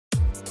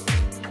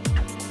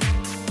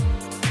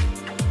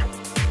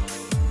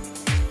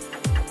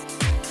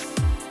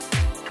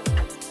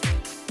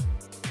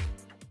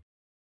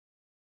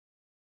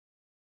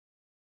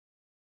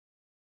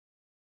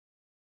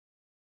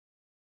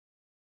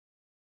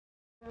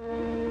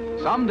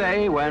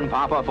Someday, when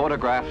Papa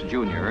photographs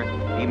Junior,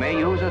 he may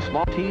use a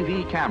small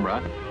TV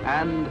camera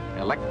and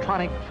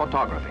electronic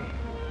photography.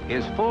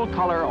 His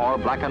full-color or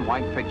black and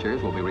white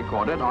pictures will be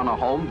recorded on a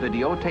home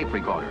video tape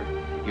recorder.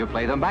 You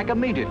play them back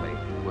immediately,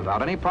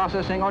 without any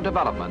processing or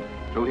development,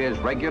 through his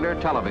regular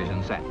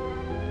television set.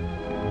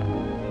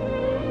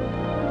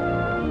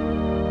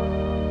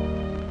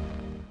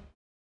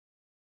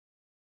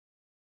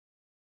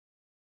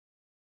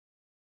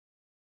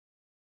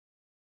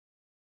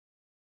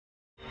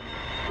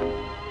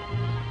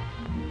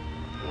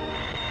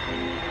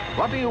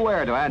 What do you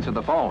wear to answer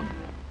the phone?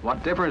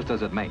 What difference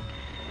does it make?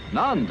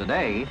 None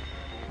today.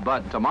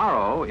 But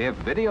tomorrow, if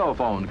video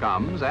phone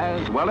comes,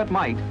 as well it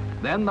might,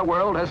 then the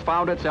world has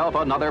found itself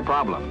another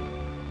problem.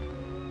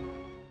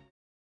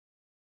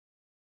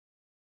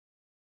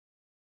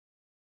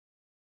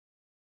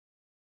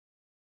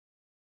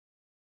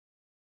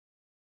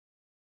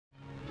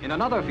 In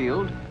another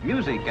field,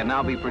 music can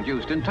now be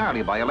produced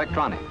entirely by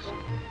electronics.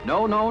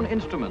 No known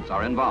instruments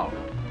are involved.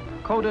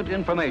 Coded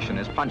information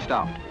is punched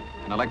out.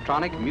 An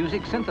electronic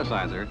music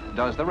synthesizer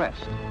does the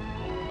rest.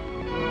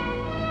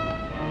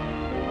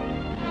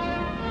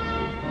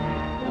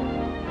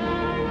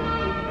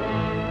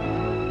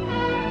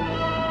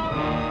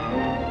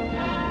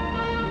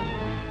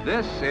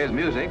 This is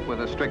music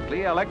with a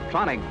strictly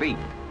electronic beat.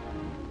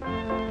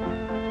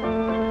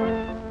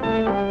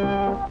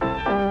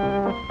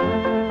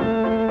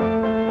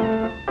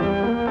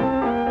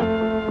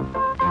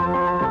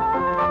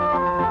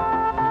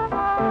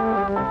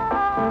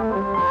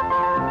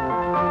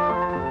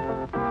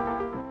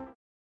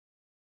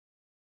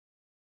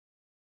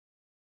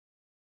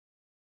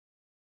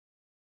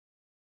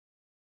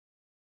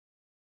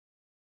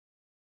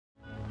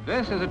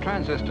 This is a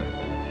transistor.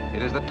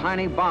 It is the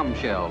tiny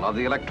bombshell of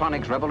the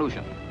electronics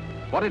revolution.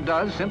 What it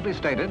does, simply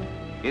stated,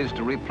 is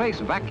to replace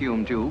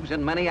vacuum tubes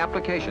in many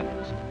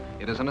applications.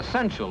 It is an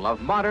essential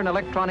of modern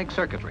electronic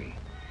circuitry.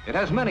 It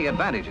has many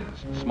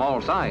advantages,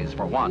 small size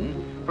for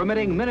one,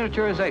 permitting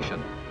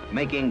miniaturization,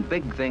 making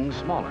big things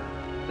smaller.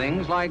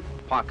 Things like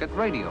pocket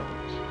radios,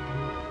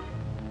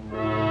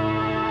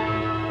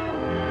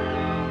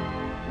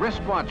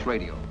 wristwatch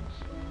radios,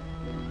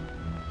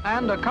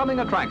 and a coming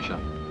attraction,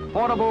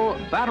 portable,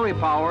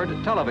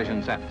 battery-powered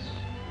television sets.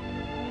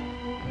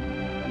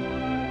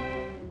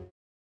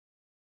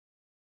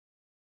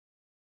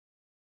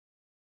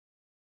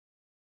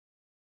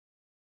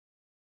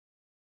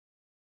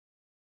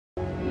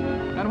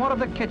 And what of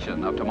the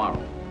kitchen of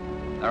tomorrow?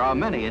 There are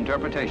many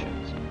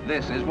interpretations.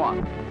 This is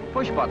one.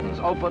 Push buttons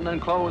open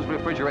and close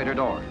refrigerator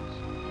doors.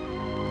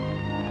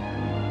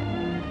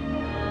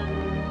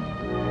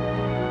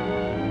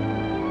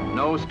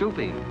 No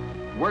stooping.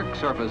 Work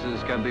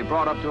surfaces can be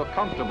brought up to a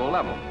comfortable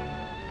level.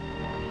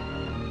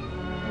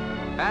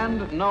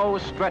 And no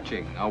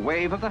stretching. A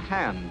wave of the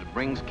hand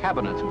brings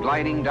cabinets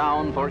gliding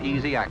down for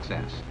easy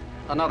access.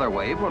 Another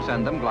wave will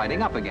send them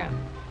gliding up again.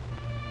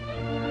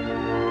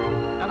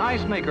 An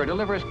ice maker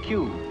delivers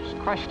cubes,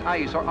 crushed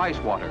ice or ice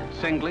water,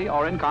 singly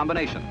or in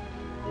combination.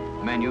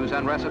 Menus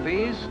and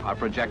recipes are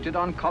projected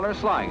on color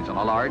slides on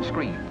a large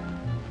screen.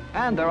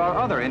 And there are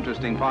other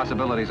interesting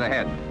possibilities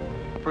ahead.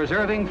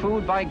 Preserving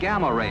food by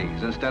gamma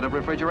rays instead of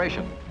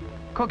refrigeration.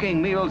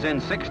 Cooking meals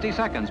in 60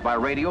 seconds by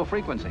radio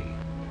frequency.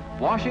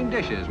 Washing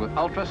dishes with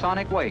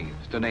ultrasonic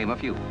waves, to name a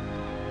few.